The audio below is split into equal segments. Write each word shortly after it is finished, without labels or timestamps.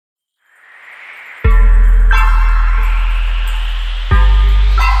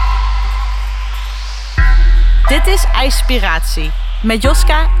Dit is IJspiratie met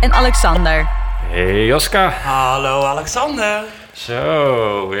Joska en Alexander. Hey Joska. Hallo Alexander.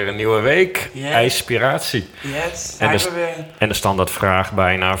 Zo, weer een nieuwe week. Yes. IJspiratie. Yes, En zijn we weer. En de standaardvraag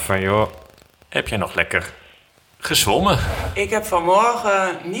bijna van, joh, heb jij nog lekker gezwommen? Ik heb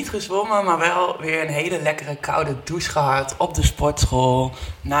vanmorgen niet gezwommen, maar wel weer een hele lekkere koude douche gehad op de sportschool,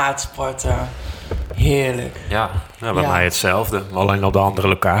 na het sporten. Heerlijk. Ja, nou, bij Ja. mij hetzelfde, alleen op de andere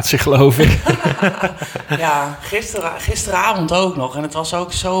locatie geloof ik. Ja, gisteravond ook nog en het was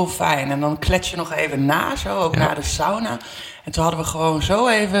ook zo fijn. En dan klets je nog even na, zo ook naar de sauna. En toen hadden we gewoon zo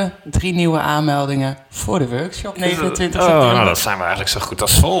even 3 nieuwe aanmeldingen voor de workshop 29 september. Oh, nou dat zijn we eigenlijk zo goed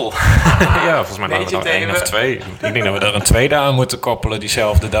als vol. Ja, volgens mij hadden we nog 1 of 2. Ik denk dat we er een tweede aan moeten koppelen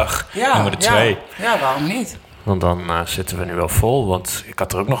diezelfde dag. Ja, Doen we er 2. Ja, waarom niet? Want dan zitten we nu wel vol, want ik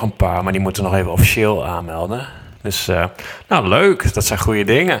had er ook nog een paar, maar die moeten nog even officieel aanmelden. Dus, nou leuk, dat zijn goede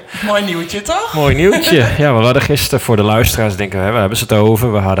dingen. Mooi nieuwtje, toch? Mooi nieuwtje. Ja, we hadden gisteren, voor de luisteraars denken we, waar hebben ze het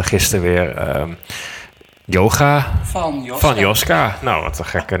over? We hadden gisteren weer yoga Van Joska. Nou, wat een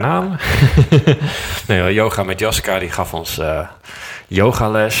gekke naam. Nee, yoga met Joska, die gaf ons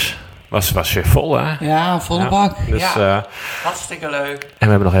yogales. Was weer vol, hè? Ja, volle bak. Dus, Ja, hartstikke leuk. en we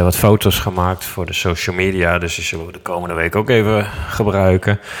hebben nog even wat foto's gemaakt voor de social media. Dus die zullen we de komende week ook even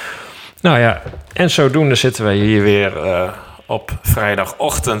gebruiken. Nou ja, en zodoende zitten wij hier weer op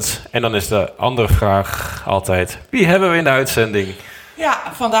vrijdagochtend. En dan is de andere vraag altijd, wie hebben we in de uitzending? Ja,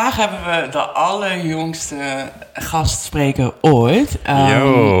 vandaag hebben we de allerjongste gastspreker ooit.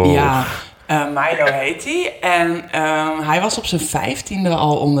 Yo. Ja, Milo heet hij. En hij was op zijn 15e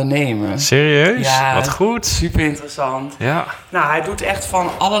al ondernemer. Serieus? Ja, Wat goed. Super interessant. Ja. Nou, hij doet echt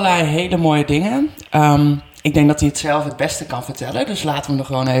van allerlei hele mooie dingen. Ik denk dat hij het zelf het beste kan vertellen. Dus laten we hem er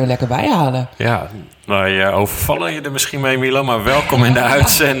gewoon even lekker bij halen. Ja, wij overvallen je er misschien mee, Milo, maar welkom in de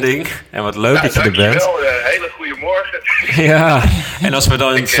uitzending. En wat leuk dat je er bent. Dankjewel, hele goede morgen. Ja, en als we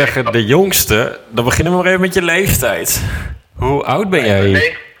dan zeggen de jongste, dan beginnen we maar even met je leeftijd. Hoe oud ben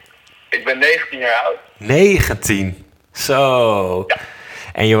jij? Ik ben 19 jaar oud. 19. Zo. Ja.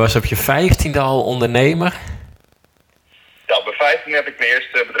 En je was op je 15e al ondernemer? Ja, op mijn 15 heb ik mijn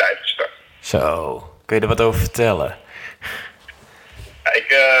eerste bedrijf gestart. Zo. Kun je er wat over vertellen? Ja,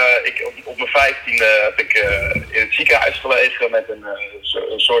 op mijn 15e heb ik in het ziekenhuis gelegen met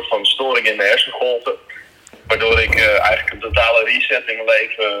een soort van storing in mijn hersengolven. Waardoor ik eigenlijk een totale reset in mijn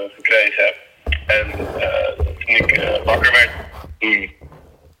leven gekregen heb. En toen ik wakker werd, toen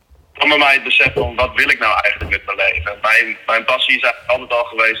kwam bij mij het besef van wat wil ik nou eigenlijk met mijn leven. Mijn passie is eigenlijk altijd al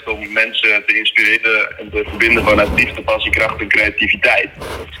geweest om mensen te inspireren en te verbinden vanuit liefde, passie, kracht en creativiteit.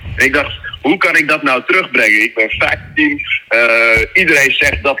 En ik dacht, hoe kan ik dat nou terugbrengen? Ik ben 15, iedereen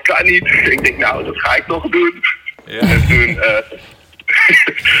zegt dat kan niet. Ik denk, nou, dat ga ik toch doen. Ja. En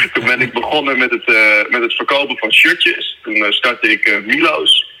toen ben ik begonnen met het verkopen van shirtjes. Toen startte ik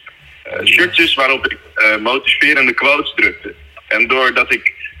Milo's. Shirtjes waarop ik motiverende quotes drukte. En doordat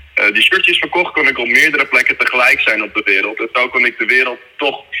ik die shirtjes verkocht, kon ik op meerdere plekken tegelijk zijn op de wereld. En zo kon ik de wereld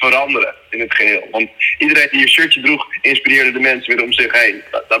toch veranderen in het geheel. Want iedereen die een shirtje droeg, inspireerde de mensen weer om zich heen.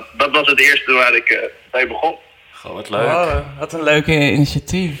 Dat was het eerste waar ik mee begon. Goh, wat leuk. Wow, wat een leuke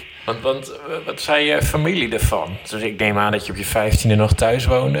initiatief. Want wat zei je familie ervan? Dus ik neem aan dat je op je 15e nog thuis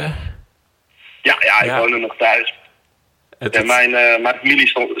woonde. Ja, ik woonde nog thuis. En mijn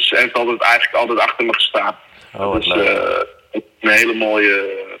familie heeft eigenlijk altijd achter me gestaan. Oh, wat Dus leuk. een hele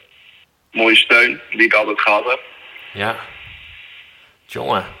mooie steun die ik altijd gehad heb. Ja.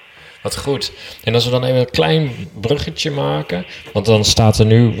 Jongen, wat goed. En als we dan even een klein bruggetje maken. Want dan staat er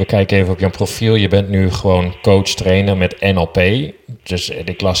nu, we kijken even op jouw profiel. Je bent nu gewoon coach-trainer met NLP. Dus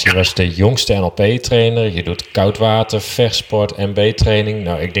ik las, je was de jongste NLP-trainer. Je doet koudwater, vechtsport, MB-training.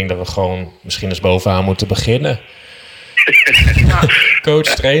 Nou, ik denk dat we gewoon misschien eens bovenaan moeten beginnen.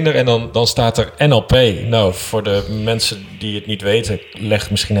 Coach-trainer en dan staat er NLP. Nou, voor de mensen die het niet weten, leg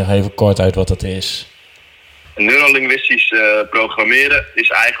misschien nog even kort uit wat dat is. Neurolinguistisch programmeren is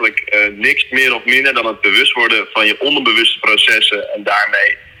eigenlijk niks meer of minder dan het bewust worden van je onderbewuste processen en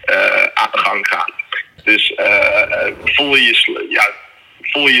daarmee aan de gang gaan. Dus voel je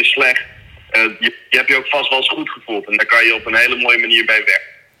je slecht, je hebt je ook vast wel eens goed gevoeld en daar kan je op een hele mooie manier bij werken.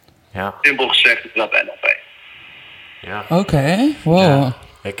 Ja. Simpel gezegd is dat NLP. Ja. Oké, wow. Ja.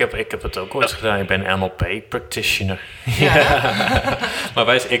 Ik heb het ook ooit gedaan. Ik ben NLP-practitioner. Ja.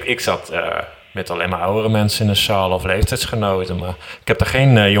 Maar ik zat met alleen maar oudere mensen in de zaal of leeftijdsgenoten. Maar ik heb er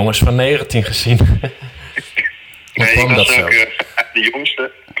geen jongens van 19 gezien. Hoe Nee, kwam ik dat was zo? ook de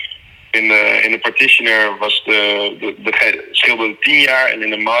jongste. In de practitioner was de scheelde 10 jaar en in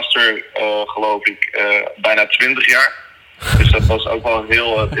de master geloof ik bijna 20 jaar. Dus dat was ook wel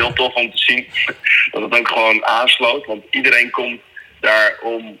heel tof om te zien. Dat het ook gewoon aansloot. Want iedereen komt daar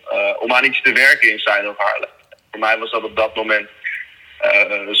om aan iets te werken in zijn of haar leven. Voor mij was dat op dat moment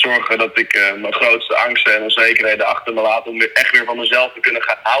zorgen dat ik mijn grootste angsten en onzekerheden achter me laat. Om echt weer van mezelf te kunnen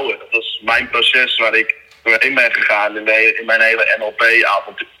gaan houden. Dat was mijn proces waar ik doorheen ben gegaan in mijn hele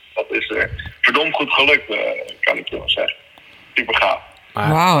NLP-avontuur. Dat is verdomd goed gelukt, kan ik je wel zeggen. Super gaaf.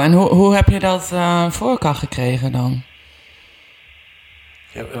 Wauw, en hoe heb je dat voor elkaar gekregen dan?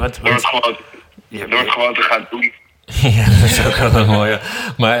 Ja, Door het gewoon te gaan doen. Ja, dat is ook wel een mooie.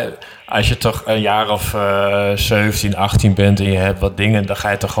 Maar als je toch een jaar of 17, 18 bent en je hebt wat dingen, dan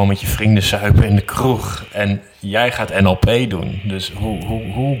ga je toch gewoon met je vrienden zuipen in de kroeg. En jij gaat NLP doen. Dus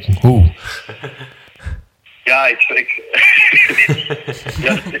hoe? Ja,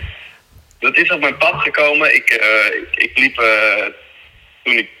 ja, dat is op mijn pad gekomen. Ik liep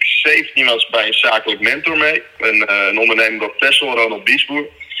toen ik 17 was bij een zakelijk mentor mee. Een ondernemer op Texel, Ronald Biesboer.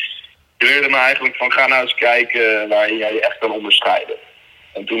 Die leerde me eigenlijk van ga nou eens kijken waarin jij je echt kan onderscheiden.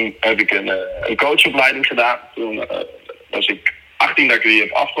 En toen heb ik een coachopleiding gedaan. Toen was ik 18 dat ik die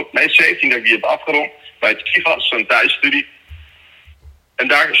heb afgerond. Nee, 17 dat ik die heb afgerond. Bij het CIVAS, zo'n thuisstudie. En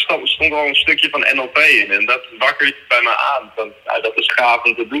daar stond al een stukje van NLP in. En dat wakkerde bij me aan. Van, nou, dat is gaaf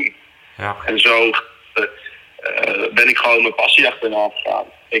om te doen. Ja. En zo ben ik gewoon mijn passie achterna gegaan.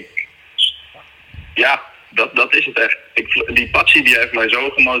 Dat is het echt. Die passie die heeft mij zo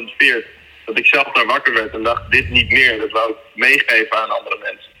gemotiveerd. Dat ik zelf daar wakker werd en dacht, dit niet meer. Dat wou ik meegeven aan andere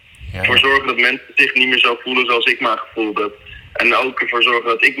mensen. Ja. Ervoor zorgen dat mensen zich niet meer zo voelen zoals ik me gevoeld heb. En ook ervoor zorgen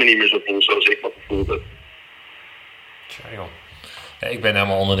dat ik me niet meer zo voel zoals ik me gevoeld heb. Tja, joh. Ja, ik ben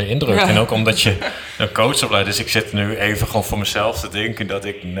helemaal onder de indruk. Ja. En ook omdat je een coach opleidt. Dus ik zit nu even gewoon voor mezelf te denken dat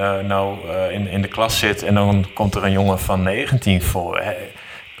ik in de klas zit en dan komt er een jongen van 19 voor.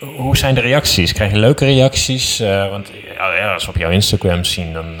 Hoe zijn de reacties? Krijg je leuke reacties? Want als we op jouw Instagram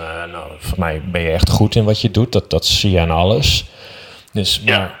zien, dan voor mij ben je echt goed in wat je doet. Dat zie je aan alles. Dus,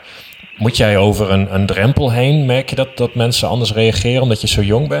 Ja. maar moet jij over een drempel heen? Merk je dat mensen anders reageren omdat je zo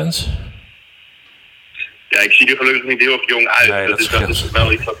jong bent? Ja, ik zie er gelukkig niet heel erg jong uit. Nee, dat is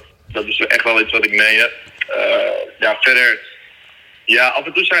echt wel iets wat ik mee heb. Verder... Ja, af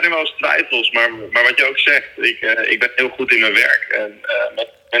en toe zijn er wel eens twijfels. Maar wat je ook zegt, ik ben heel goed in mijn werk. En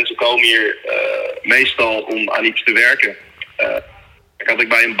mensen komen hier meestal om aan iets te werken. Had ik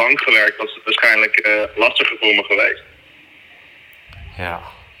bij een bank gewerkt, was het waarschijnlijk lastiger voor me geweest. Ja,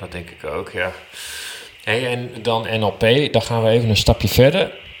 dat denk ik ook, ja. Hey, en dan NLP, dan gaan we even een stapje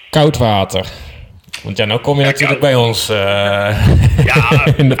verder. Koud water. Want ja, nou kom je natuurlijk bij ons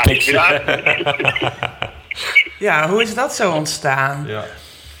in de picture. Ja, hoe is dat zo ontstaan? Ja.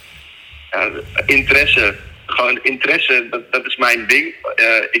 Interesse. Gewoon interesse, dat is mijn ding.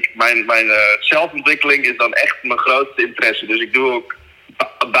 Mijn zelfontwikkeling is dan echt mijn grootste interesse. Dus ik doe ook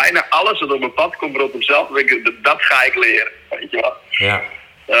bijna alles wat op mijn pad komt rondom zelfontwikkeling. Dat ga ik leren, weet je wel. Ja.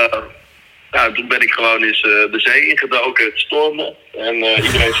 Toen ben ik gewoon eens de zee ingedoken, het stormen. En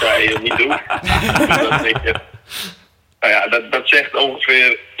iedereen zei niet doen. Dat zegt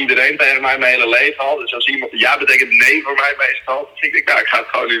ongeveer iedereen tegen mij mijn hele leven al. Dus als iemand ja betekent nee voor mij meestal, dan denk ik, ik ga het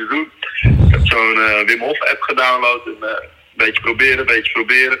gewoon niet doen. Ik heb zo'n Wim Hof app gedownload en een beetje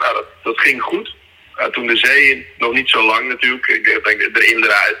proberen. Nou, dat ging goed. Toen de zee in, nog niet zo lang natuurlijk. Ik denk erin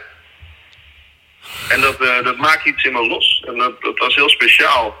eruit. En dat maakt iets in me los. En dat was heel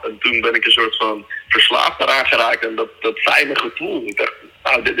speciaal. En toen ben ik een soort van verslaafd eraan geraakt. En dat fijne gevoel. Ik dacht,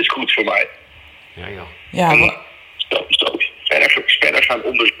 nou, dit is goed voor mij. Ja, Verder gaan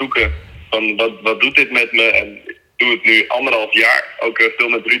onderzoeken van wat doet dit met me. En ik doe het nu 1,5 jaar. Ook veel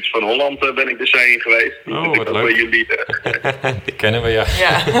met Ruud van Holland ben ik de zee in geweest. Oh, wat leuk. Bij jullie. Die kennen we, ja.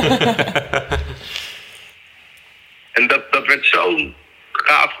 En dat werd zo'n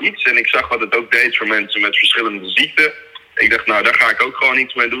gaaf iets. En ik zag wat het ook deed voor mensen met verschillende ziekten. Ik dacht, nou, daar ga ik ook gewoon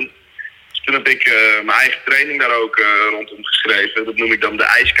iets mee doen. Dus toen heb ik mijn eigen training daar ook rondom geschreven. Dat noem ik dan de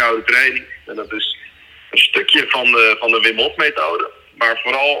ijskoude training. En dat is een stukje van de Wim Hof methode. Maar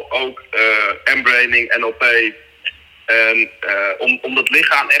vooral ook M-braining, NLP. En om dat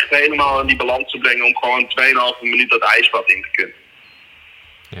lichaam echt helemaal in die balans te brengen. Om gewoon 2,5 minuut dat ijsbad in te kunnen.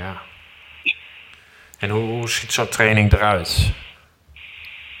 Ja. En hoe ziet zo'n training eruit?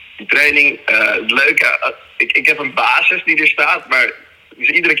 Die training, het leuke, ik heb een basis die er staat, maar het is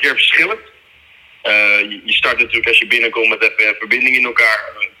iedere keer verschillend. Je start natuurlijk als je binnenkomt met even verbinding in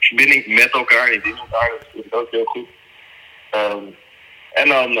elkaar. Verbinding met elkaar, niet in elkaar, dat vind ik ook heel goed. En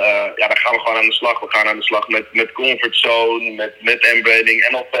dan gaan we gewoon aan de slag. We gaan aan de slag met comfortzone, met M-braining,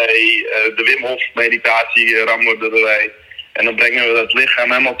 NLP, de Wim Hof meditatie rammen we erbij. En dan brengen we dat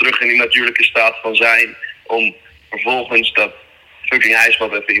lichaam helemaal terug in die natuurlijke staat van zijn. Om vervolgens dat fucking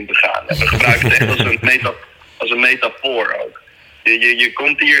ijsbad even in te gaan. En we gebruiken het echt als een metafoor ook. Je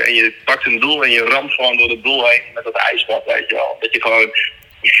komt hier en je pakt een doel en je ramt gewoon door het doel heen met dat ijsbad, weet je wel. Dat je gewoon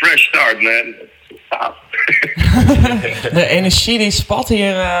fresh start, man. Gaaf. De energie die spat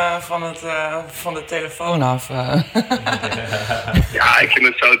hier van de telefoon af. Ja, ik vind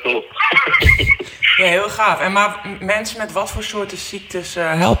het zo tof. Ja, heel gaaf. En maar mensen met wat voor soorten ziektes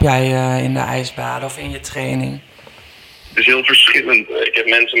help jij in de ijsbaden of in je training? Het is heel verschillend. Ik heb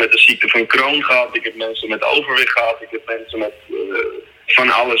mensen met de ziekte van Crohn gehad. Ik heb mensen met overwicht gehad. Ik heb mensen met van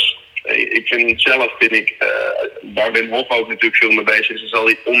alles. Ik vind zelf, waar Wim Hof ook natuurlijk veel mee bezig is, al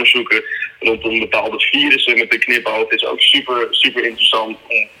die onderzoeken rondom bepaalde virussen met de knipoog is ook super, super interessant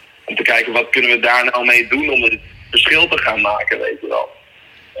om te kijken wat kunnen we daar nou mee doen om het verschil te gaan maken, weet je wel.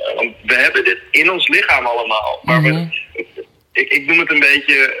 Want we hebben dit in ons lichaam allemaal, maar ik noem het een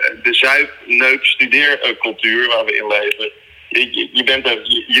beetje de zuip-neuk-studeercultuur waar we in leven.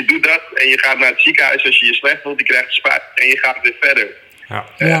 Je doet dat en je gaat naar het ziekenhuis als je je slecht voelt, je krijgt een spuit en je gaat weer verder.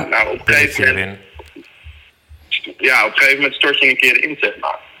 Ja. Nou, op een gegeven moment stort je een keer in, zeg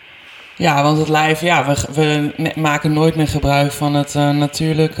maar. Ja, want het lijf, we maken nooit meer gebruik van het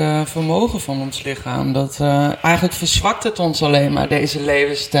natuurlijke vermogen van ons lichaam. Eigenlijk verzwakt het ons alleen maar, deze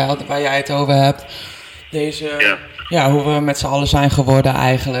levensstijl waar jij het over hebt. Hoe we met z'n allen zijn geworden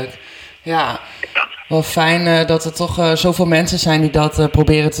eigenlijk. Ja, wel fijn dat er toch zoveel mensen zijn die dat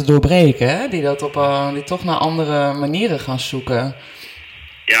proberen te doorbreken. Hè? Die toch naar andere manieren gaan zoeken.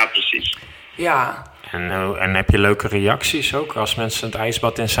 Ja, precies. Ja. En heb je leuke reacties ook als mensen het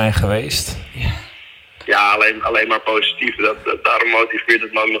ijsbad in zijn geweest? Ja, alleen maar positief. Daarom motiveert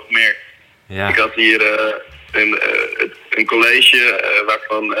het me ook nog meer. Ja. Ik had hier een college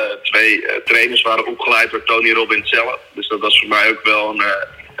waarvan 2 trainers waren opgeleid door Tony Robbins zelf. Dus dat was voor mij ook wel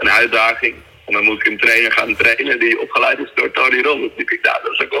een uitdaging. En dan moet ik een trainer gaan trainen die opgeleid is door Tony Robbins. Ik dacht,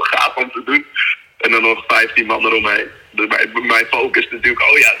 dat is ook wel gaaf om te doen. En dan nog 15 man eromheen. Dus mijn focus is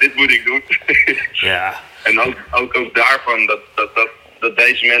natuurlijk, dit moet ik doen. Ja. En ook daarvan dat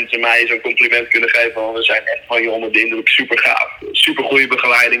deze mensen mij zo'n compliment kunnen geven. Want we zijn echt van je onder de indruk, super gaaf. Super goede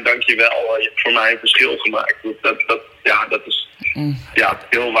begeleiding, dankjewel. Je hebt voor mij een verschil gemaakt. Dat is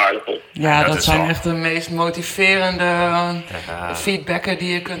heel waardevol. Ja, dat zijn echt de meest motiverende feedbacken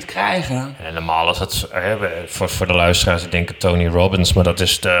die je kunt krijgen. En normaal is het, voor de luisteraars, ik denk Tony Robbins, maar dat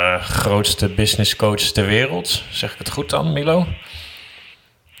is de grootste business coach ter wereld. Zeg ik het goed dan, Milo?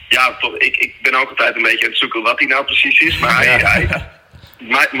 Ja, toch. Ik ben ook altijd een beetje aan het zoeken wat hij nou precies is. Maar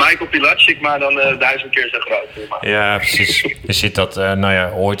Michael Pilatschik, maar dan 1000 keer zo groot. Maar. Ja, precies. Je ziet dat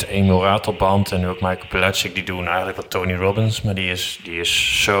ooit Emil Ratelband en nu ook Michael Pilatschik, die doen eigenlijk wat Tony Robbins, maar die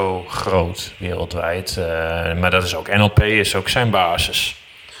is zo groot wereldwijd. Maar dat is ook, NLP is ook zijn basis.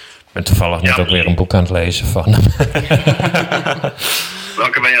 Ik ben toevallig net ook weer een boek aan het lezen van hem.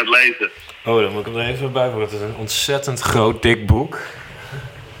 Welke ben je aan het lezen? Oh, dan moet ik hem er even bij voor. Het is een ontzettend groot, dik boek.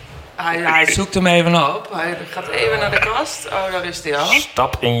 Hij zoekt hem even op. Hij gaat even naar de kast. Oh, daar is hij al.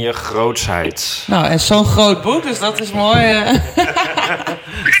 Stap in je grootsheid. Nou, en zo'n groot boek, dus dat is mooi.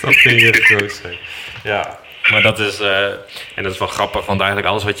 Stap in je grootsheid. Ja, maar dat is... en dat is wel grappig, want eigenlijk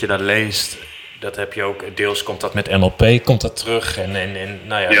alles wat je daar leest, dat heb je ook... Deels komt dat met NLP, komt dat terug. En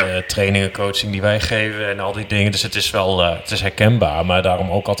de trainingen, coaching die wij geven en al die dingen. Dus het is wel... het is herkenbaar, maar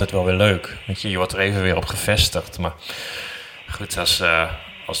daarom ook altijd wel weer leuk. Want je wordt er even weer op gevestigd. Maar goed,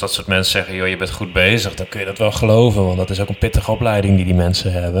 als dat soort mensen zeggen, joh, je bent goed bezig, dan kun je dat wel geloven. Want dat is ook een pittige opleiding die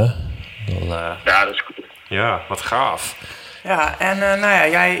mensen hebben. Ja, dat is goed. Ja, wat gaaf. Ja, en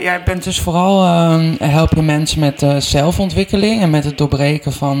jij bent dus vooral, help je mensen met zelfontwikkeling en met het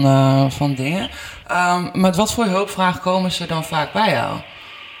doorbreken van dingen. Met wat voor hulpvraag komen ze dan vaak bij jou?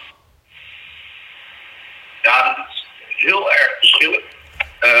 Ja, dat is heel erg verschillend.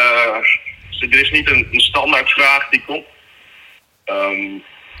 Er is niet een standaard vraag die komt.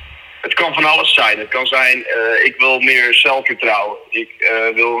 Het kan van alles zijn. Het kan zijn, ik wil meer zelfvertrouwen. Ik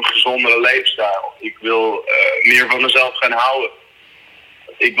wil een gezondere levensstijl. Ik wil meer van mezelf gaan houden.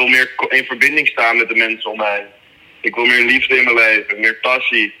 Ik wil meer in verbinding staan met de mensen om mij heen. Ik wil meer liefde in mijn leven. Meer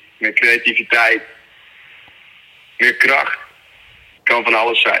passie. Meer creativiteit. Meer kracht. Het kan van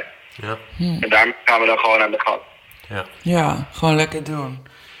alles zijn. Ja. En daarmee gaan we dan gewoon aan de gang. Ja, gewoon lekker doen.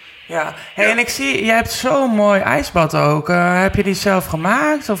 Ja, hey, en ik zie, jij hebt zo'n mooi ijsbad ook. Heb je die zelf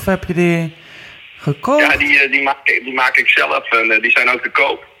gemaakt of heb je die gekookt? Ja, die maak ik zelf en die zijn ook te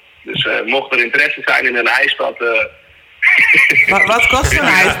koop. Dus mocht er interesse zijn in een ijsbad... Wat kost een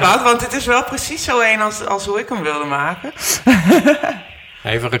ijsbad? Want het is wel precies zo een als hoe ik hem wilde maken.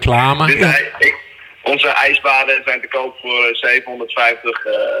 Even reclame. Dus, onze ijsbaden zijn te koop voor €750.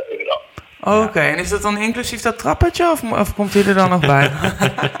 Oké, en is dat dan inclusief dat trappetje of komt die er dan nog bij?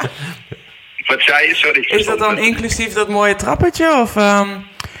 Wat zei je? Sorry. Is dat dan inclusief dat mooie trappetje? Of,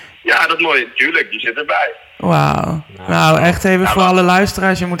 Ja, dat mooie, tuurlijk, die zit erbij. Wauw. Nou, echt even voor alle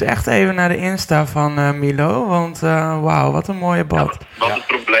luisteraars. Je moet echt even naar de Insta van Milo. Want wauw, wat een mooie bad. Wat het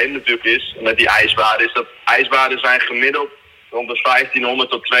probleem natuurlijk is met die ijsbaden, is dat ijsbaden zijn gemiddeld rond de 1500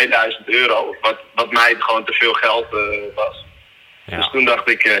 tot 2000 euro. Wat mij gewoon te veel geld was. Ja. Dus toen dacht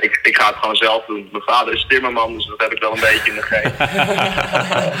ik, ik ga het gewoon zelf doen. Mijn vader is timmerman, dus dat heb ik wel een beetje in de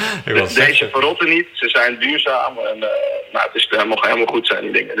geest. Deze verrotten niet, ze zijn duurzaam en nou, het is helemaal goed zijn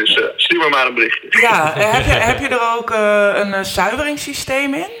die dingen. Dus stuur me maar een berichtje. Ja, heb je er ook een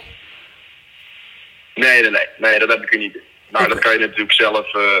zuiveringssysteem in? Nee, dat heb ik er niet in. Nou, dat kan je natuurlijk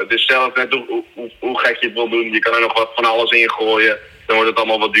zelf. Het is zelf net hoe gek je het wil doen. Je kan er nog wat van alles in gooien. Dan wordt het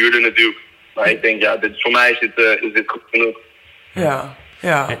allemaal wat duurder natuurlijk. Maar ik denk, ja, voor mij is dit goed genoeg. Ja.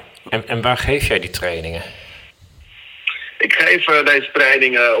 En waar geef jij die trainingen? Ik geef deze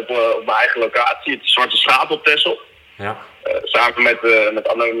trainingen op mijn eigen locatie, het Zwarte Schaap op Texel. Ja. Samen met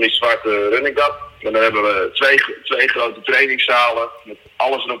Annemie Zwart run ik dat. En dan hebben we twee grote trainingszalen met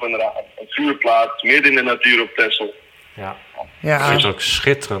alles erop en eraan. Een vuurplaats, midden in de natuur op Texel. Ja. Het ziet ook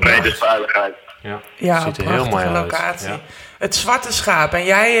schitterend uit. Brede veiligheid. Ja, het ziet er heel mooi locatie. Ja. Het Zwarte Schaap. En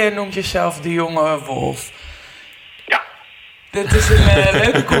jij noemt jezelf de jonge wolf. Ja. Dat is een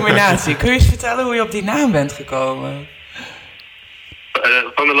leuke combinatie. Kun je eens vertellen hoe je op die naam bent gekomen?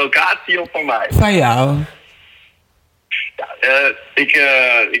 Van de locatie of van mij? Van jou. Ja,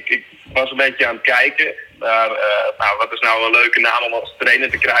 ik was een beetje aan het kijken naar wat is nou een leuke naam om als trainer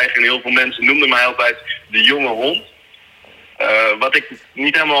te krijgen. En heel veel mensen noemden mij altijd de jonge hond. Wat ik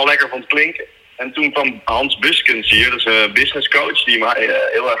niet helemaal lekker vond klinken. En toen kwam Hans Buskens hier, dat is een business coach die mij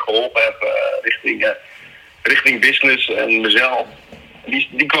heel erg geholpen heeft richting business en mezelf.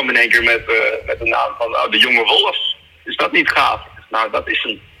 Die kwam in één keer met de naam van de jonge wolf. Is dat niet gaaf? Nou, dat is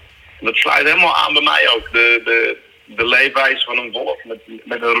hem. Dat sluit helemaal aan bij mij ook. De leefwijze van een wolf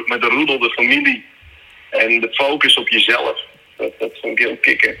met de roedel, de familie en de focus op jezelf. Dat vond ik heel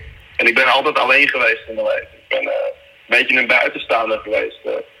kicken. En ik ben altijd alleen geweest in mijn leven. Ik ben een beetje een buitenstaander geweest,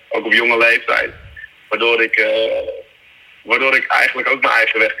 ook op jonge leeftijd. Waardoor ik eigenlijk ook mijn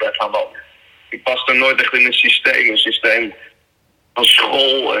eigen weg ben gaan wandelen. Ik paste nooit echt in een systeem van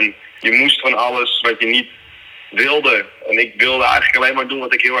school en je moest van alles wat je niet wilde. En ik wilde eigenlijk alleen maar doen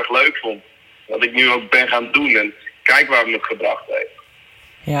wat ik heel erg leuk vond. Wat ik nu ook ben gaan doen en kijk waar het me gebracht heeft.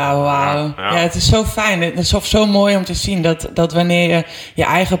 Ja, wauw. Ja, het is zo fijn. Het is zo mooi om te zien dat wanneer je je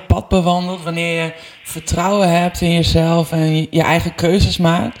eigen pad bewandelt, wanneer je vertrouwen hebt in jezelf en je eigen keuzes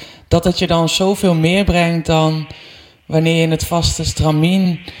maakt, dat je dan zoveel meer brengt dan wanneer je in het vaste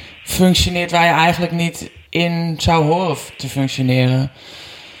stramien functioneert waar je eigenlijk niet in zou horen te functioneren.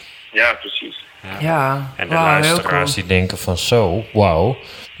 Ja, precies. Ja. En de luisteraars die denken van zo, wauw,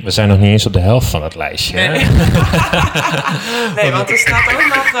 we zijn nog niet eens op de helft van het lijstje. Nee, nee, want er staat ook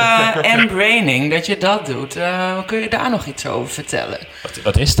nog M-braining, dat je dat doet. Kun je daar nog iets over vertellen?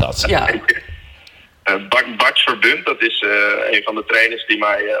 Wat is dat? Ja. Bart Verbund, dat is een van de trainers die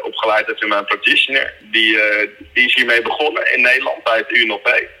mij opgeleid heeft in mijn practitioner. Die is hiermee begonnen in Nederland bij het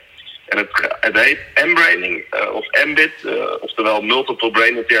UNLV. En het heet M-braining of MBIT, oftewel Multiple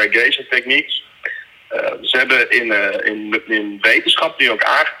Brain Interrogation Techniques. Ze hebben in wetenschap nu ook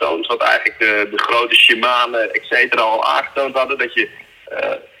aangetoond, wat eigenlijk de grote shamanen, et cetera, al aangetoond hadden, dat je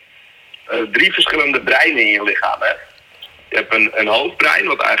 3 verschillende breinen in je lichaam hebt. Je hebt een hoofdbrein,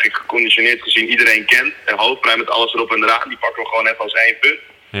 wat eigenlijk geconditioneerd gezien iedereen kent. Een hoofdbrein met alles erop en eraan, die pakken we gewoon even als 1 punt.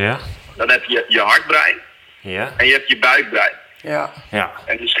 Ja. Dan heb je je hartbrein en je hebt je buikbrein. Ja.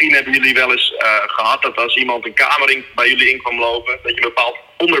 En misschien hebben jullie wel eens gehad dat als iemand een kamer bij jullie in kwam lopen, dat je een bepaald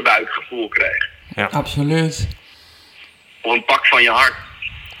onderbuikgevoel kreeg. Ja. Absoluut. Of een pak van je hart.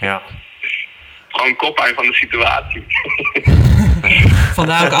 Ja. Gewoon koppijn van de situatie.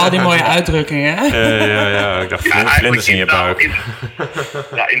 Vandaar ook al die mooie uitdrukkingen, hè? Ja. Ik dacht, vlinders in je buik.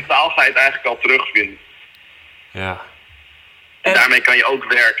 In taal ga je het eigenlijk al terugvinden. Ja. En daarmee kan je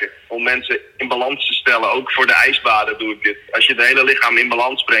ook werken. Om mensen in balans te stellen. Ook voor de ijsbaden doe ik dit. Als je het hele lichaam in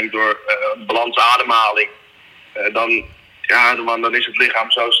balans brengt door balans ademhaling. Dan is het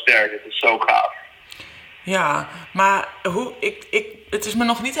lichaam zo sterk. Het is zo gaaf. Ja, maar het is me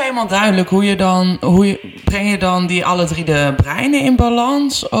nog niet helemaal duidelijk breng je dan die alle 3 de breinen in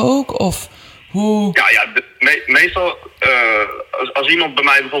balans ook? Of hoe? Ja, meestal als iemand bij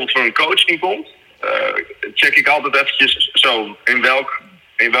mij bijvoorbeeld voor een coaching komt, check ik altijd eventjes zo in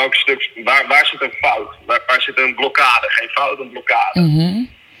welk stuk, waar zit een fout? Waar zit een blokkade? Geen fout, een blokkade. Mm-hmm.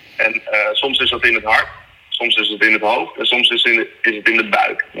 En soms is dat in het hart, soms is het in het hoofd en soms is het in de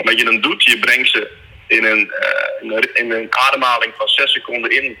buik. En wat je dan doet, je brengt ze in een ademhaling van 6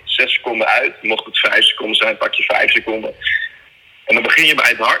 seconden in, 6 seconden uit. Mocht het 5 seconden zijn, pak je 5 seconden. En dan begin je bij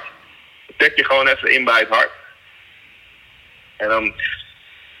het hart. Dan trek je gewoon even in bij het hart. En dan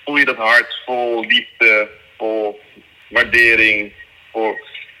voel je dat hart vol liefde, vol waardering, vol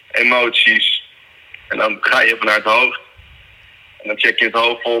emoties. En dan ga je even naar het hoofd. En dan check je het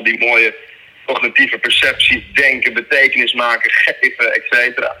hoofd vol die mooie cognitieve percepties, denken, betekenis maken, geven, et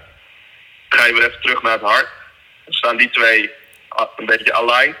cetera. Dan ga je weer even terug naar het hart. Dan staan die twee een beetje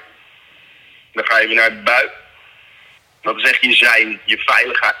aligned. Dan ga je weer naar de buik. Dat is echt je zijn, je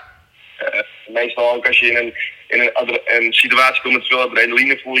veiligheid. Meestal ook als je in een situatie komt met veel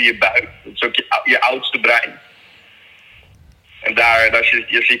adrenaline, voel je je buik. Dat is ook je oudste brein. En daar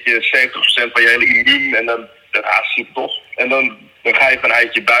zit je 70% van je hele immuun en dan zit het toch. En dan ga je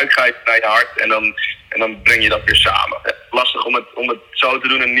vanuit je buik ga je naar je hart en dan breng je dat weer samen. Lastig om het zo te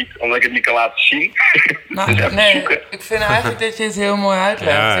doen en niet, omdat ik het niet kan laten zien. Nou, dus nee, zoeken. ik vind eigenlijk dat je het heel mooi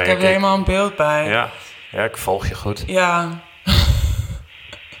uitlegt. Ja, ik heb er helemaal een beeld bij. Ja, ik volg je goed. Ja.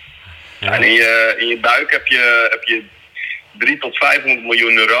 Ja. En in je buik heb je 3 tot 500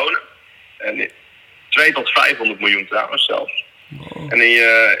 miljoen neuronen. En 2 tot 500 miljoen trouwens zelfs. Wow.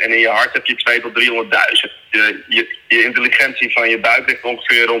 En in je hart heb je 2 tot 300.000. Je intelligentie van je buik ligt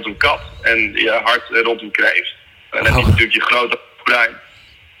ongeveer rond een kat. En je hart rond een kreeft. En dan heb je natuurlijk je grote brein.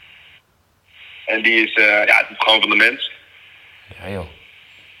 En die is, het is gewoon van de mens. Ja joh.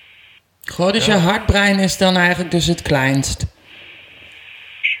 Goh, dus je hartbrein is dan eigenlijk dus het kleinst.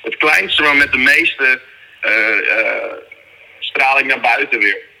 Het kleinste, maar met de meeste straling naar buiten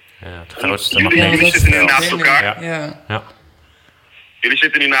weer. Ja, het grootste Jullie zitten nu naast elkaar. Ja. Jullie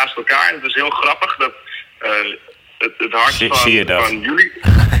zitten nu naast elkaar. En het is heel grappig dat het hart van jullie...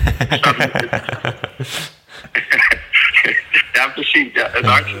 Ja, precies. Ja. Het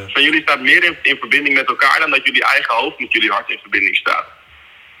hart van jullie staat meer in verbinding met elkaar dan dat jullie eigen hoofd met jullie hart in verbinding staat.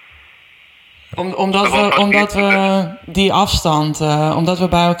 Omdat we die afstand, omdat we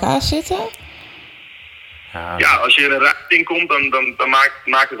bij elkaar zitten? Ja, als je in een ruimte inkomt, dan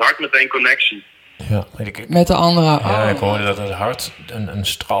maakt het hart meteen connectie. Ja, met de andere. Ja, ik hoorde dat het hart een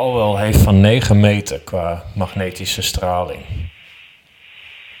straal wel heeft van 9 meter qua magnetische straling.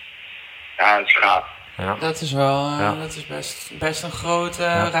 Ja, dat is gaaf. Ja. Dat is wel, dat is best een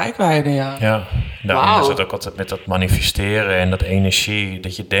grote rijkwijde, ja. Ja, daarom is het ook altijd met dat manifesteren en dat energie,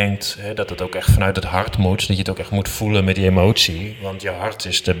 dat je denkt dat het ook echt vanuit het hart moet, dat je het ook echt moet voelen met die emotie, want je hart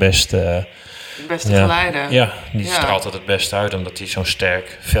is de beste... De beste geleider. Ja, die straalt het best uit, omdat hij zo'n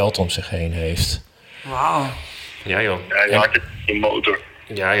sterk veld om zich heen heeft. Wauw. Ja joh. Ja, je hart is een motor.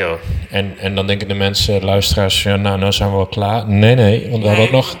 Ja joh. En dan denken de mensen, luisteraars, nou zijn we wel klaar. Nee, want we hebben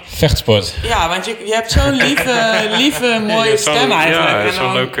ook nog vechtsport. Ja, want je hebt zo'n lieve mooie stem eigenlijk. Ja,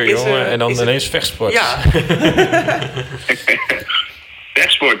 zo'n leuke jongen. En dan ineens vechtsport. Ja.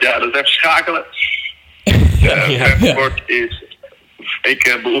 Vechtsport, ja, dat is even schakelen. Vechtsport is...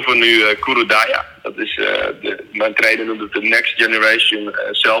 Ik beoefen nu Kurudaya. Dat is, mijn trainer noemt het de Next Generation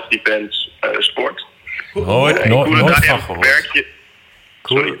Self-Defense Sport. Nooit van gehoord.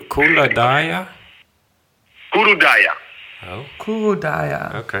 Kurudaya? Kurudaya. Oh.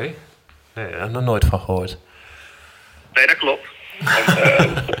 Kurudaya. Oké. Nee, daar heb ik nog nooit van gehoord. Nee, dat klopt.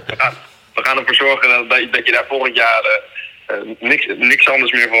 We gaan ervoor zorgen dat je daar volgend jaar niks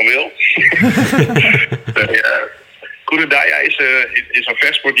anders meer van wil. Kurudaya is een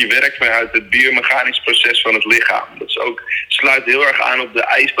vechtsport die werkt vanuit het biomechanisch proces van het lichaam. Dat sluit heel erg aan op de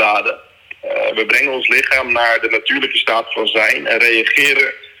ijsbaden. We brengen ons lichaam naar de natuurlijke staat van zijn en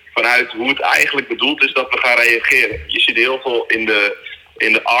reageren vanuit hoe het eigenlijk bedoeld is dat we gaan reageren. Je ziet heel veel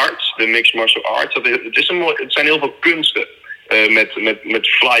in de arts, de mixed martial arts. Het zijn heel veel kunsten met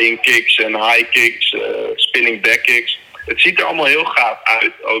flying kicks en high kicks, spinning back kicks. Het ziet er allemaal heel gaaf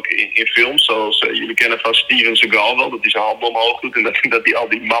uit, ook in films zoals jullie kennen van Steven Seagal wel, dat hij zijn handen omhoog doet en dat hij al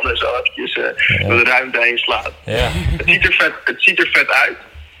die mannen zo eventjes door de ruimte heen slaat. Ja. Het ziet er vet uit,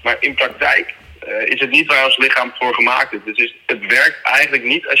 maar in praktijk is het niet waar ons lichaam voor gemaakt is. Dus het werkt eigenlijk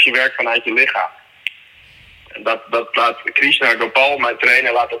niet als je werkt vanuit je lichaam. En dat laat Krishna Gopal, mijn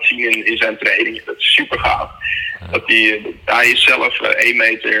trainer, laat dat zien in zijn training. Dat is super gaaf. Hij is zelf 1,75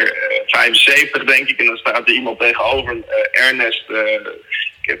 meter, denk ik. En dan staat er iemand tegenover, Ernest.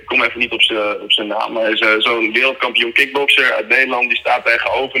 Ik kom even niet op zijn naam. Maar hij is zo'n wereldkampioen kickbokser uit Nederland. Die staat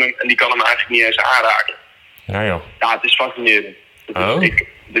tegenover hem en die kan hem eigenlijk niet eens aanraken. Ja joh. Ja, het is fascinerend.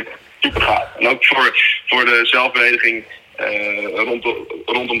 Dit is super gaaf. En ook voor de zelfverdediging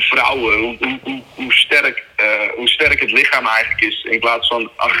rondom vrouwen. Hoe sterk het lichaam eigenlijk is. In plaats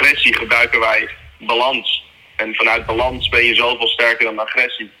van agressie gebruiken wij balans. En vanuit balans ben je zoveel sterker dan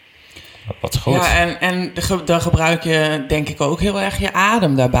agressie. Wat goed. Ja, en dan gebruik je denk ik ook heel erg je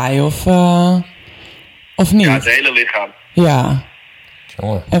adem daarbij, of niet? Ja, het hele lichaam. Ja.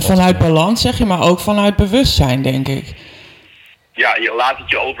 Jongen, En vanuit balans zeg je, maar ook vanuit bewustzijn, denk ik. Ja, je laat het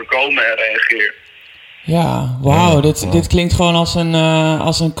je overkomen en reageer. Ja, wauw. Ja, Dit klinkt gewoon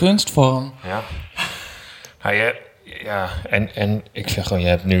als een kunstvorm. Ja. Nou, en ik zeg gewoon, je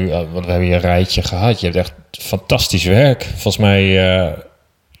hebt nu, want we hebben hier een rijtje gehad. Je hebt echt fantastisch werk. Volgens mij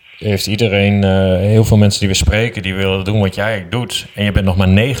heeft iedereen, heel veel mensen die we spreken, die willen doen wat jij doet. En je bent nog maar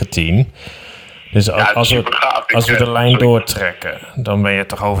 19. Dus als we de lijn doortrekken, dan ben je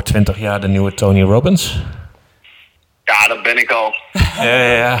toch over 20 jaar de nieuwe Tony Robbins? Ja, dat ben ik al.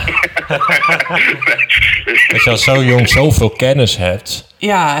 Ja. Als je al zo jong zoveel kennis hebt.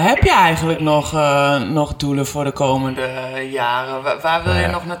 Ja, heb je eigenlijk nog doelen voor de komende jaren? Waar wil je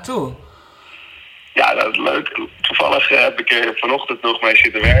nog naartoe? Ja, dat is leuk. Toevallig heb ik er vanochtend nog mee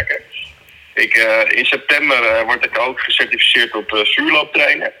zitten werken. In september word ik ook gecertificeerd op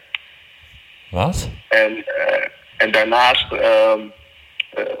vuurlooptrainer. Wat? En daarnaast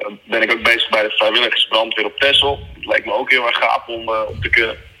ben ik ook bezig bij de vrijwilligersbrandweer op Texel. Dat lijkt me ook heel erg gaaf om te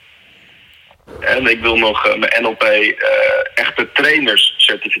kunnen. En ik wil nog mijn NLP echte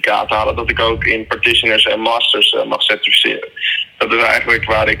trainerscertificaat halen. Dat ik ook in practitioners en masters mag certificeren. Dat is eigenlijk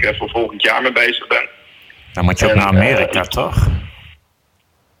waar ik voor volgend jaar mee bezig ben. Dan moet je ook naar Amerika, toch?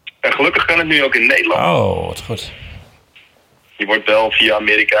 En gelukkig kan het nu ook in Nederland. Oh, wat goed. Je wordt wel via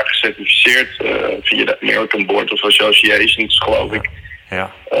Amerika gecertificeerd. Via de American Board of Associations, geloof ik.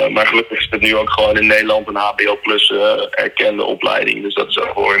 Ja. Maar gelukkig is het nu ook gewoon in Nederland een HBO Plus erkende opleiding. Dus dat is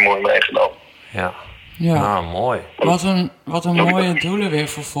ook wel weer mooi meegenomen. Ja. Ja. Nou, mooi. Wat een mooie doelen weer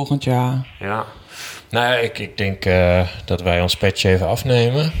voor volgend jaar. Ja. Nou, ik denk dat wij ons petje even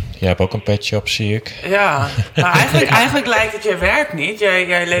afnemen. Jij hebt ook een petje op, zie ik. Ja, maar eigenlijk lijkt het je werk niet.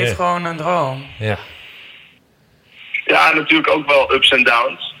 Jij leeft gewoon een droom. Ja. Ja, natuurlijk ook wel ups en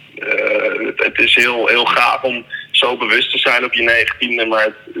downs. Het is heel gaaf om zo bewust te zijn op je 19e, maar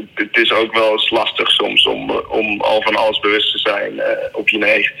het is ook wel eens lastig soms om al van alles bewust te zijn op je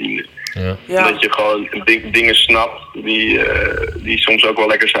 19e. Ja. Dat je gewoon dingen snapt die soms ook wel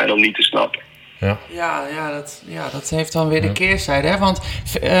lekker zijn om niet te snappen. Ja, dat heeft dan weer de keerzijde. Hè? Want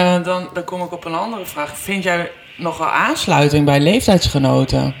dan kom ik op een andere vraag. Vind jij nog wel aansluiting bij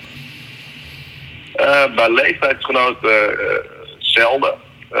leeftijdsgenoten? Bij leeftijdsgenoten zelden.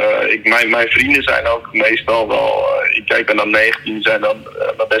 Mijn vrienden zijn ook meestal wel... ik ben dan 19,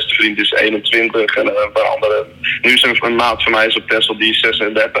 mijn beste vriend is 21 en een paar andere... Nu is een maat van mij is op Texel, die is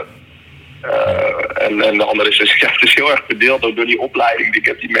 36. En de andere is... Ja, het is heel erg verdeeld ook door die opleiding. Ik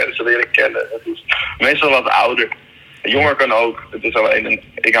heb die mensen leren kennen. Het is meestal wat ouder. Jonger kan ook. Het is alleen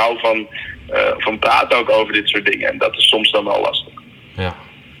ik hou van praten ook over dit soort dingen. En dat is soms dan wel lastig.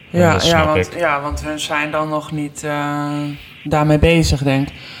 Ja, want hun zijn dan nog niet daarmee bezig, denk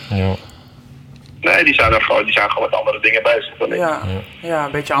ik. Ja. Nee, die zijn gewoon met andere dingen bezig dan ik. Ja,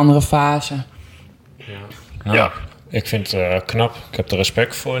 een beetje andere fase. Nou, ik vind het knap. Ik heb er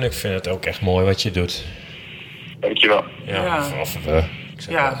respect voor en ik vind het ook echt mooi wat je doet. Dankjewel. Of we. Ik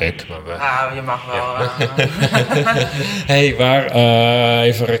zeg wel ik, maar we. Nou, je mag wel. Hey,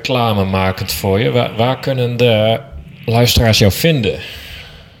 even reclame makend voor je. Waar kunnen de luisteraars jou vinden?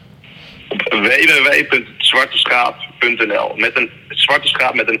 Op www.zwarteschaap.nl zwarte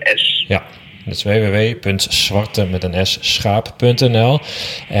schaap met een S. Ja, dat is www.zwarte.schaap.nl.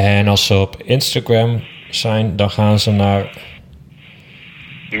 En als ze op Instagram zijn, dan gaan ze naar...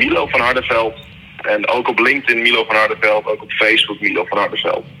 Milo van Hardenveld. En ook op LinkedIn Milo van Hardenveld. Ook op Facebook Milo van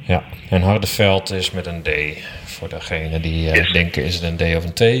Hardenveld. Ja, en Hardenveld is met een D. Voor degene die denken, is het een D of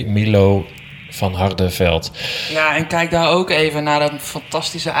een T? Milo van Hardenveld. Ja, en kijk daar ook even naar dat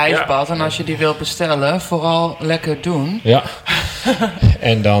fantastische ijsbad. En als je die wilt bestellen, vooral lekker doen. Ja.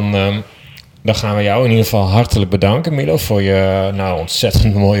 En dan gaan we jou in ieder geval hartelijk bedanken, Milo, voor je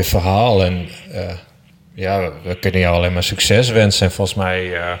ontzettend mooie verhaal. En we kunnen jou alleen maar succes wensen. En volgens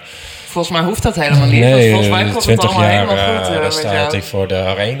mij hoeft dat helemaal niet. Nee, volgens mij komt 20 het allemaal jaar helemaal goed. dan staat hij voor de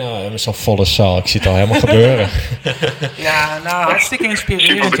arena met zo'n volle zaal. Ik zie het al helemaal gebeuren. Ja, hartstikke Super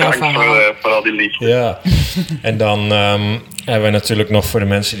inspirerend jouw bedankt verhaal. voor al die liefde. Ja. En dan hebben we natuurlijk nog voor de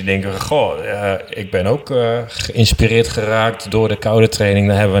mensen die denken... Goh, ik ben ook geïnspireerd geraakt door de koude training.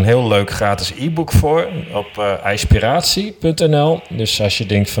 Daar hebben we een heel leuk gratis e-book voor op ijspiratie.nl. Dus als je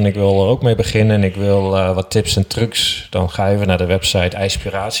denkt van ik wil er ook mee beginnen en ik wil wat tips en trucs... dan ga je even naar de website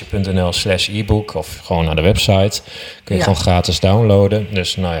ijspiratie.nl/e-book of gewoon naar de website. Kun je gewoon gratis downloaden.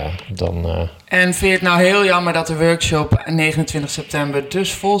 Dus nou ja, dan... En vind je het nou heel jammer dat de workshop 29 september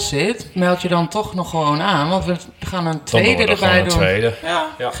dus vol zit? Meld je dan toch nog gewoon aan, want we gaan een tweede erbij doen.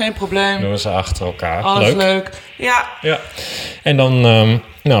 Ja, geen probleem. Doen we ze achter elkaar. Alles leuk. Ja. En dan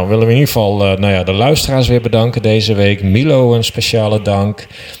willen we in ieder geval de luisteraars weer bedanken deze week. Milo een speciale dank.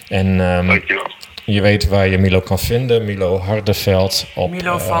 En Dankjewel. je weet waar je Milo kan vinden. Milo Hardeveld op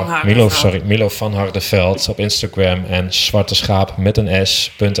Milo van Hardeveld op Instagram en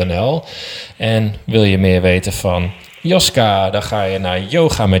zwarteschaap.nl. En wil je meer weten van Joska, dan ga je naar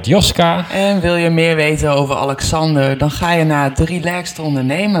Yoga met Joska. En wil je meer weten over Alexander, dan ga je naar The Relaxed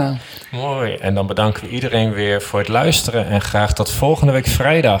Ondernemen. Mooi. En dan bedanken we iedereen weer voor het luisteren en graag tot volgende week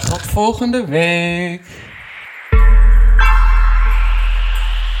vrijdag. Tot volgende week.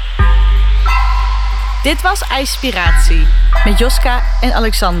 Dit was IJspiratie met Joska en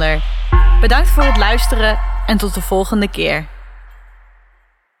Alexander. Bedankt voor het luisteren en tot de volgende keer.